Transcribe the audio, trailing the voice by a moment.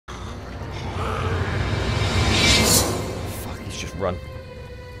run.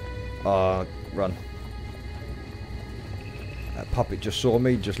 Run. That puppet just saw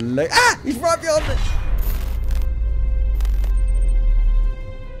me, just ah! He's right behind me!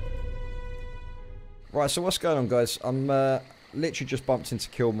 Right, so what's going on, guys? I'm literally just bumped into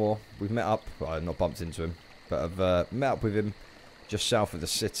Kilmore. We've met up. Well, not bumped into him, but I've met up with him just south of the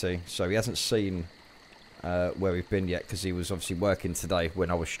city. So he hasn't seen where we've been yet because he was obviously working today when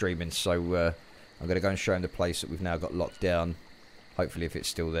I was streaming. So I'm going to go and show him the place that we've now got locked down. Hopefully, if it's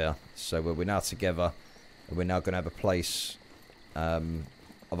still there. So we're now together, and we're now going to have a place of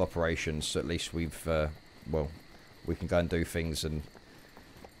operations. So at least we've, well, we can go and do things and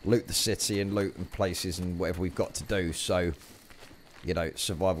loot the city and loot and places and whatever we've got to do. So, you know,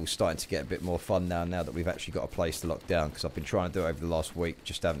 survival's starting to get a bit more fun now that we've actually got a place to lock down, because I've been trying to do it over the last week,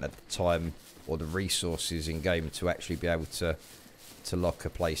 just haven't had the time or the resources in game to actually be able to lock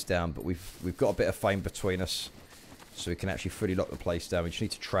a place down. But we've got a bit of fame between us, so we can actually fully lock the place down. We just need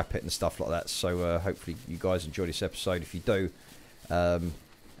to trap it and stuff like that. So hopefully you guys enjoy this episode. If you do,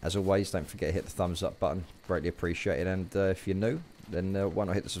 as always, don't forget to hit the thumbs up button, greatly appreciated. And if you're new, then why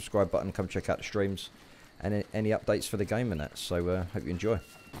not hit the subscribe button, come check out the streams and any updates for the game and that. So hope you enjoy. You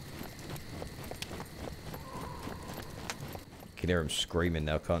can hear him screaming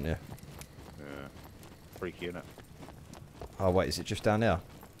now, can't you? Yeah, freaky, isn't it? Oh wait, is it just down there?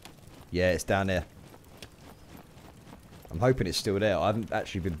 Yeah, it's down there. I'm hoping it's still there. I haven't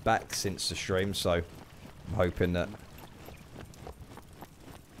actually been back since the stream, so I'm hoping that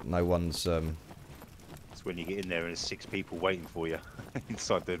no one's It's when you get in there and there's 6 people waiting for you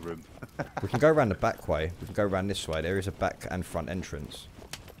inside the room. We can go around the back way. We can go around this way. There is a back and front entrance.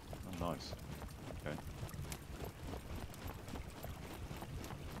 Oh, nice. Okay.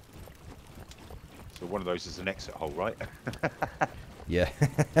 So one of those is an exit hole, right? Yeah.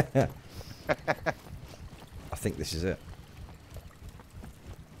 I think this is it.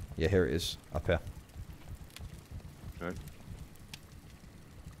 Yeah, here it is. Up here. Okay.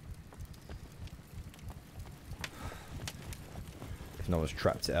 If no one's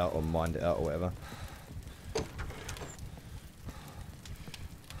trapped it out or mined it out or whatever.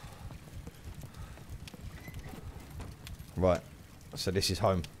 Right. So this is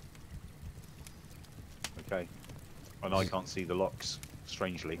home. Okay. And I can't see the locks,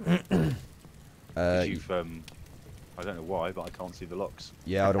 strangely. You've, I don't know why, but I can't see the locks.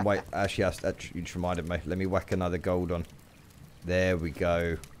 Yeah, hold on, wait. Actually, you just reminded me. Let me whack another gold on. There we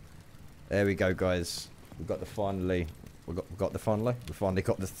go. There we go, guys. We've got the finally... We finally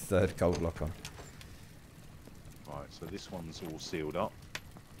got the 3rd gold lock on. Right, so this one's all sealed up.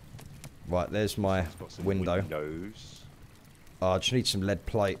 Right, there's my window. Windows. Oh, I just need some lead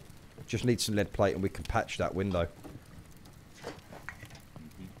plate. Just need some lead plate and we can patch that window.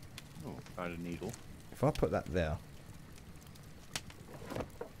 Oh, found a needle. If I put that there...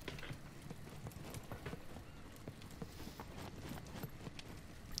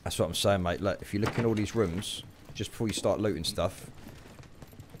 That's what I'm saying, mate. Look, if you look in all these rooms, just before you start looting stuff,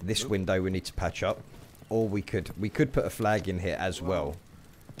 this window we need to patch up. Or we could put a flag in here as well.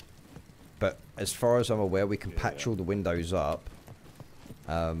 But as far as I'm aware, we can patch all the windows up.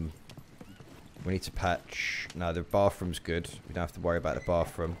 We need to patch... No, the bathroom's good. We don't have to worry about the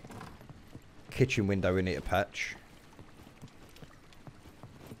bathroom. Kitchen window we need to patch.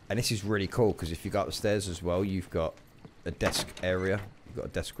 And this is really cool, because if you go upstairs as well, you've got a desk area. You've got a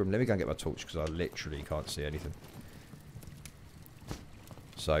desk room. Let me go and get my torch, because I literally can't see anything.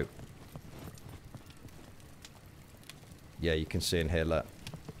 So... Yeah, you can see in here, look.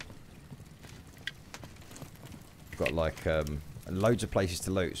 We've got like loads of places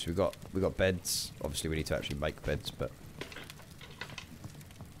to loot. So we've got beds. Obviously we need to actually make beds, but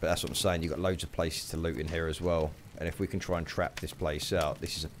that's what I'm saying. You've got loads of places to loot in here as well. And if we can try and trap this place out,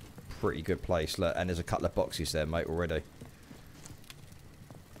 this is a pretty good place. Look, and there's a couple of boxes there, mate, already.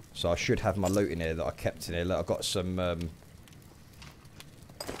 So I should have my loot in here that I kept in here. Look, I've got some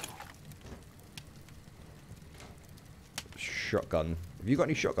shotgun. Have you got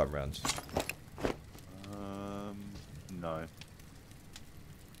any shotgun rounds? No.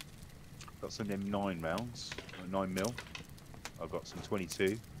 Got some M9 rounds, 9mm. I've got some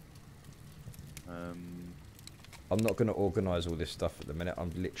 22. I'm not going to organise all this stuff at the minute.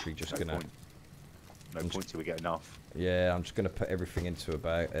 I'm literally just going to... No point till we get enough. Yeah, I'm just going to put everything into a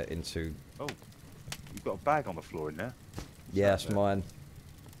bag. Oh, you've got a bag on the floor in there. Yeah, that's mine.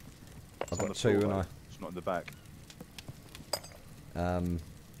 I've got 2, and It's not in the back. I've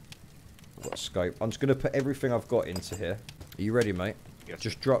got a scope. I'm just going to put everything I've got into here. Are you ready, mate? Yes.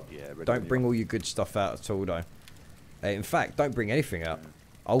 Just drop. Yeah, ready. Don't bring all your good stuff out at all, though. In fact, don't bring anything out.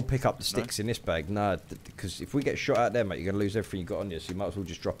 I'll pick up the sticks in this bag. No, because if we get shot out there, mate, you're going to lose everything you got on you, so you might as well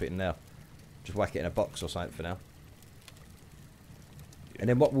just drop it in now. Just whack it in a box or something for now. And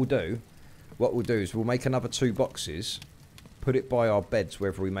then what we'll do is we'll make another 2 boxes, put it by our beds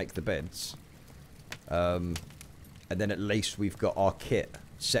wherever we make the beds, and then at least we've got our kit,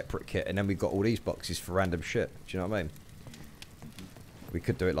 separate kit, and then we've got all these boxes for random shit. Do you know what I mean? We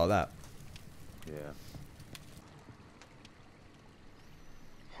could do it like that. Yeah.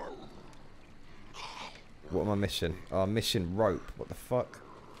 What am I missing? Oh, I'm missing rope. What the fuck?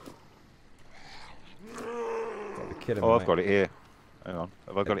 Gotta be kidding me, I've mate. got it here. Hang on.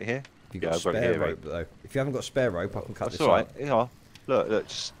 Have I got it here? You've got spare rope, though. If you haven't got spare rope, I can cut this That's alright. out. Yeah. Look,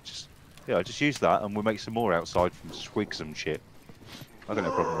 just use that and we'll make some more outside from squigs and shit. I don't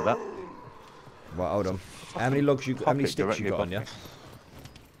have a problem with that. Right, hold on. How many logs you got? How many sticks you got on you?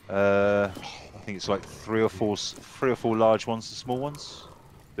 I think it's like three or four large ones and small ones.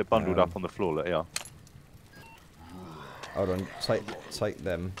 They're bundled up on the floor. Look, yeah. Hold on. Take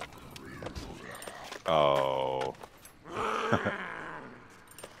them. Oh.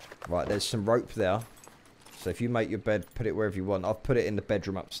 Right, there's some rope there. So if you make your bed, put it wherever you want. I've put it in the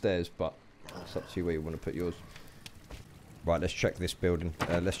bedroom upstairs, but it's up to you where you want to put yours. Right, let's check this building.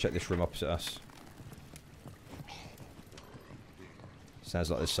 Let's check this room opposite us. Sounds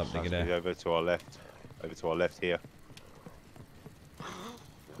like there's something in there. Over to our left. Over to our left here.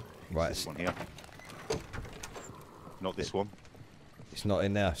 Right. This one here. Not this one. It's not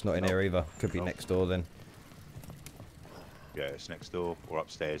in there. It's not in here either. Could be next door then. Yeah, it's next door or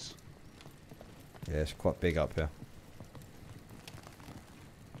upstairs. Yeah, it's quite big up here.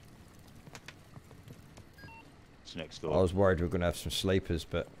 It's next door. I was worried we were going to have some sleepers,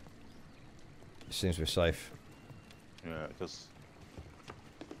 but it seems we're safe. Yeah, it does.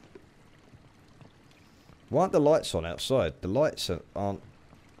 Why aren't the lights on outside? The lights aren't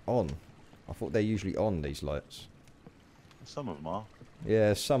on. I thought they're usually on, these lights. Some of them are.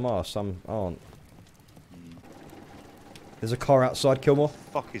 Yeah, some are, some aren't. There's a car outside, Kilmore.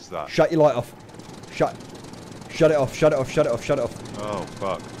 Fuck is that? Shut your light off. Shut it off, shut it off, shut it off, shut it off. Oh,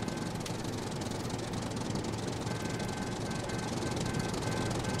 fuck.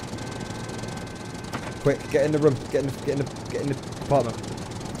 Quick, get in the room. Get in the apartment.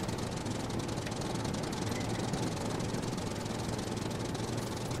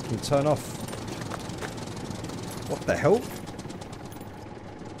 Can you turn off? What the hell?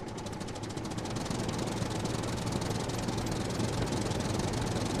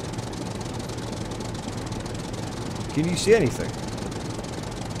 Can you see anything?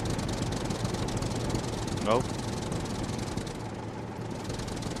 No.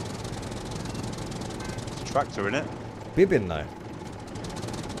 There's a tractor in it. Bibbing though.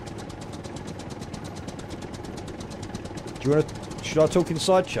 Do you want to? Should I talk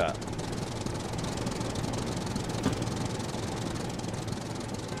inside chat?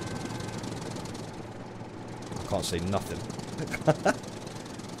 I can't see nothing.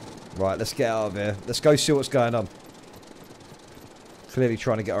 Right, let's get out of here. Let's go see what's going on. Clearly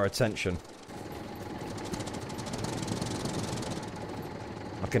trying to get our attention.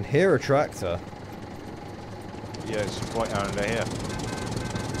 I can hear a tractor. Yeah, it's right under here.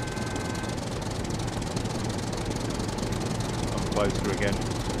 I'm closer again.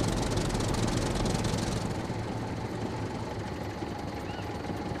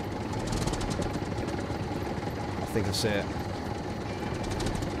 I think I see it.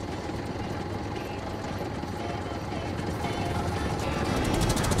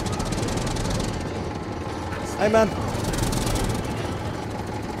 Hey man.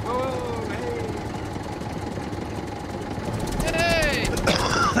 Oh, hey. Hey.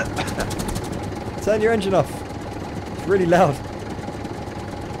 Turn your engine off. It's really loud.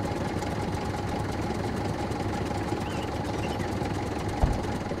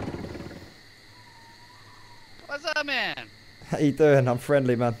 What's up, man? How you doing? I'm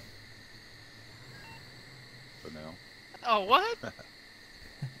friendly, man. For now. Oh, what?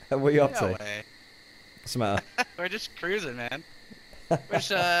 What are you up No to? way. What's the matter? We're just cruising, man.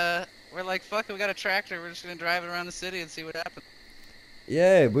 We're like, fuck it, we got a tractor. We're just gonna drive it around the city and see what happens.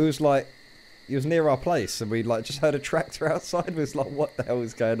 Yeah, we was like, he was near our place, and we like just heard a tractor outside. We was like, what the hell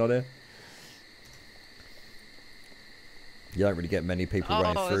is going on here? You don't really get many people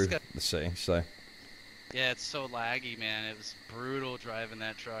running through the city, so. Yeah, it's so laggy, man. It was brutal driving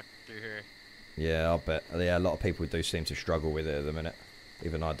that truck through here. Yeah, I'll bet. Yeah, a lot of people do seem to struggle with it at the minute.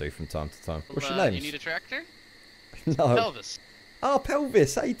 Even I do from time to time. What's your name? You need a tractor? No. Pelvis. Oh,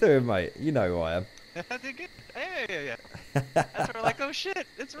 Pelvis. How you doing, mate? You know who I am. Did good. Yeah. That's where we're like, oh shit,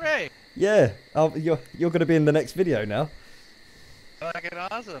 it's Ray. Yeah. Oh, you're going to be in the next video now. Fucking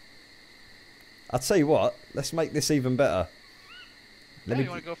awesome. I'll tell you what. Let's make this even better. Let me. You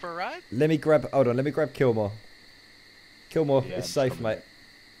want to go for a ride? Let me grab. Hold on. Let me grab Kilmore. Kilmore, Yeah, it's I'm safe, coming. mate.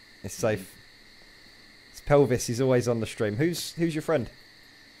 It's safe. It's Pelvis. He's always on the stream. Who's your friend?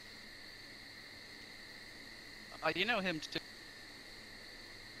 You know him too.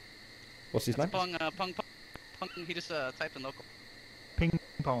 What's his name? Pung. He just typed in local. Ping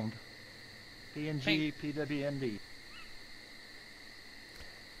pong. PNG PWND.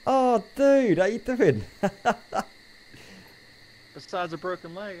 Oh, dude, how you doing? Besides a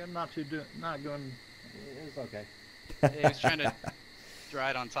broken leg, I'm not going. It's okay. Yeah, he was trying to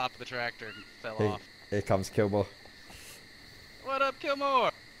ride on top of the tractor and fell off. Here comes Kilmore. What up,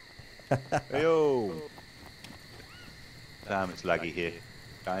 Kilmore? Yo. Damn, it's laggy here.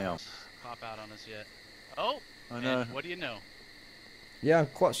 Damn. Pop out on us yet? Oh. I know. And what do you know? Yeah, I'm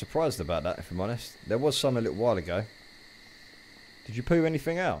quite surprised about that, if I'm honest. There was some a little while ago. Did you poo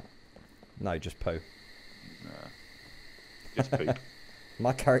anything out? No, just poo. Nah. Just poop.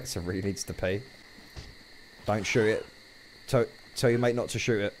 My character really needs to pee. Don't shoot it. Tell your mate not to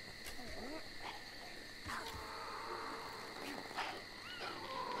shoot it.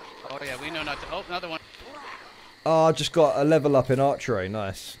 Oh yeah, we know not to. Oh, another one. Oh, I just got a level up in archery.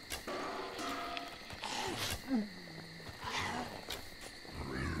 Nice.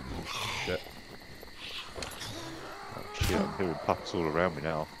 Shit. Oh shit, I'm hearing pucks all around me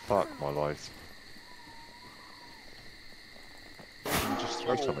now. Fuck my life. Can you just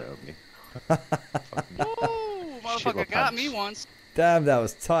throw something at me? Woo! Motherfucker got me once. Damn, that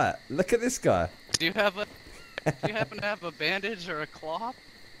was tight. Look at this guy. Do you happen to have a bandage or a cloth?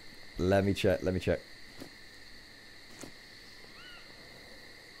 Let me check. Let me check.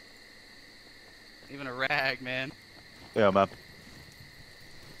 Even a rag, man. Yeah, man.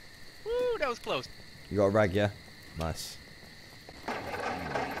 Woo, that was close. You got a rag, yeah? Nice.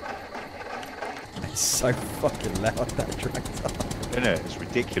 It's so fucking loud, that tractor. Isn't it? It's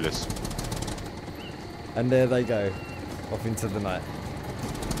ridiculous. And there they go. Off into the night.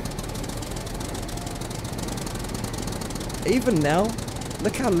 Even now,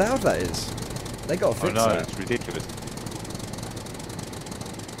 look how loud that is. They got to fix I know, that. it's ridiculous.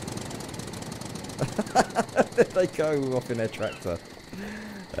 There they go off in their tractor.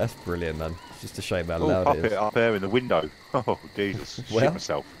 That's brilliant, man. It's just a shame how loud up it is. here, up there in the window. Oh, Jesus. Where? Shit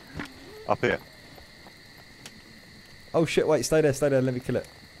myself. Up here. Oh shit, wait, stay there, let me kill it.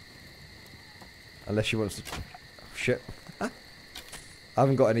 Unless she wants to... Oh, shit. I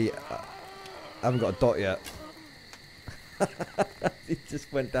haven't got any... I haven't got a dot yet. He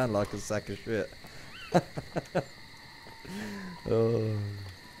just went down like a sack of shit. Oh.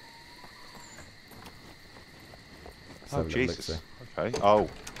 Let's have a Oh, little Jesus. look-see. Okay. Oh.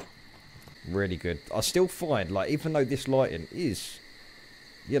 Really good. I still find, like, even though this lighting is,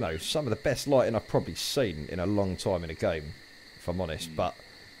 you know, some of the best lighting I've probably seen in a long time in a game, if I'm honest, but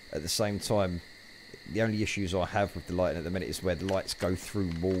at the same time, the only issues I have with the lighting at the minute is where the lights go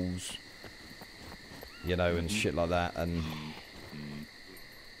through walls, you know, and shit like that, and...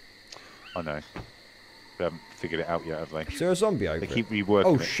 I know. They haven't figured it out yet, have they? Is there a zombie over They it? keep reworking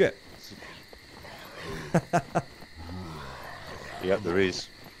Oh, it. shit. Yep, there is.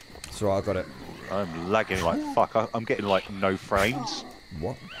 It's alright, I got it. I'm lagging like fuck. I'm getting like no frames.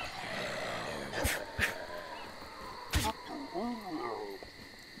 What?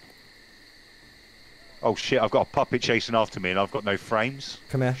 Oh shit, I've got a puppet chasing after me and I've got no frames.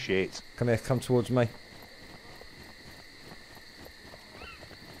 Come here. Shit. Come here, come towards me.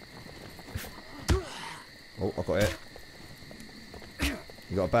 Oh, I got it.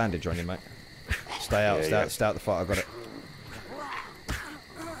 You got a bandage on you, mate. Stay out, Yeah, stay out the fight, I got it.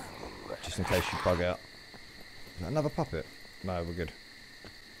 Just in case you bug out. Is that another puppet? No, we're good.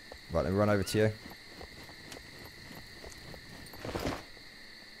 Right, let me run over to you.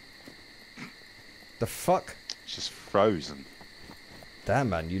 The fuck? It's just frozen. Damn,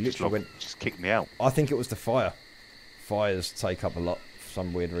 man, you literally went... Just kicked me out. I think it was the fire. Fires take up a lot for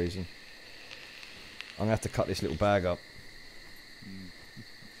some weird reason. I'm gonna have to cut this little bag up.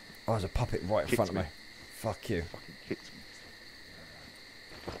 Oh, there's a puppet right in front of me. Fuck you. Fucking kicked me.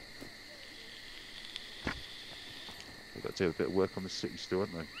 They've got to do a bit of work on the city still,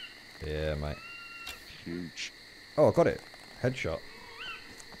 haven't they? Yeah, mate. Huge. Oh, I got it. Headshot.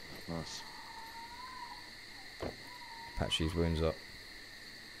 Nice. Patch these wounds up.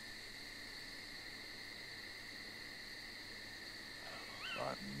 I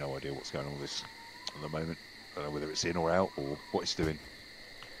have no idea what's going on with this at the moment. I don't know whether it's in or out or what it's doing.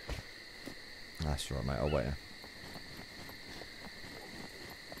 That's right, mate. I'll wait here.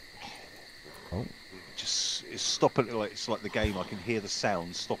 Oh. it's stopping. Like it's like the game. I can hear the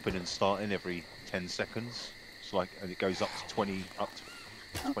sound stopping and starting every 10 seconds. It's like, and it goes up to 20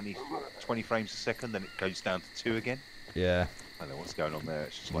 frames a second. Then it goes down to 2 again. Yeah. I don't know what's going on there.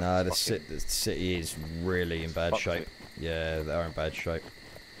 It's just like no, the city is really in bad shape. It. Yeah, they are in bad shape.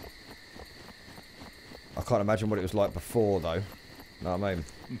 I can't imagine what it was like before, though. Know what I mean?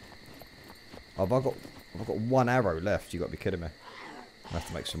 I've got 1 arrow left. You got to be kidding me. I have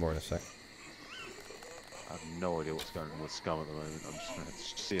to make some more in a sec. I have no idea what's going on with Scum at the moment. I'm just going to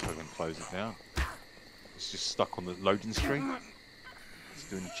see if I can close it down. It's just stuck on the loading screen. It's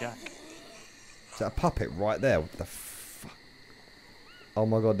doing a jack. Is that a puppet right there? What the fuck? Oh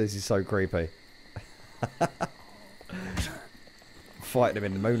my god, this is so creepy. Fighting him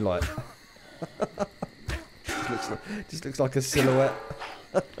in the moonlight. just looks like a silhouette.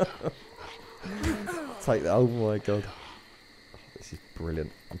 Take that. Oh my god. This is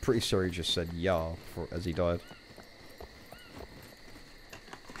brilliant. I'm pretty sure he just said "yah" as he died.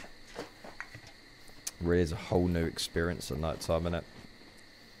 Really is a whole new experience at night time, innit?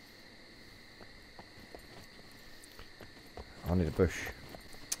 I need a bush.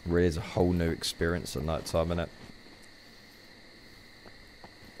 Really is a whole new experience at night time, innit?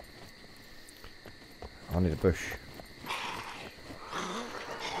 I need a bush. Oh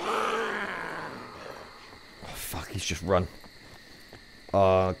fuck, he's just run.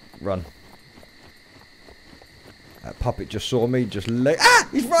 Run. That puppet just saw me, just ah!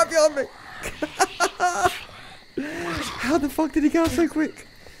 He's right behind me! How the fuck did he go so quick?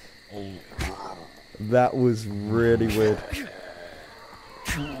 That was really weird.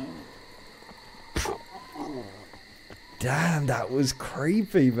 Damn, that was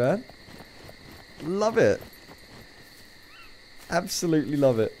creepy, man. Love it. Absolutely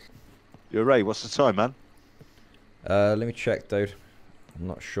love it. You're Ray, what's the time, man? Let me check, dude. I'm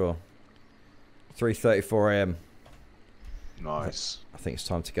not sure. 3:34 AM. Nice. I think it's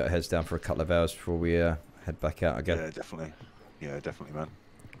time to get our heads down for a couple of hours before we head back out again. Yeah, definitely. Yeah, definitely, man.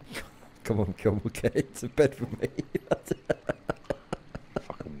 Come on, get into bed with me.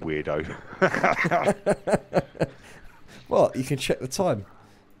 Fucking weirdo. What? You can check the time.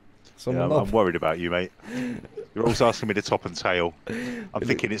 Yeah, I'm worried about you, mate. You're also asking me to top and tail. I'm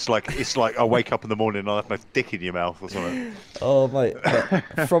thinking it's like I wake up in the morning and I have my dick in your mouth or something. Oh, mate.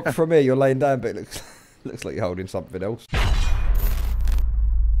 From here, you're laying down, but it looks like you're holding something else.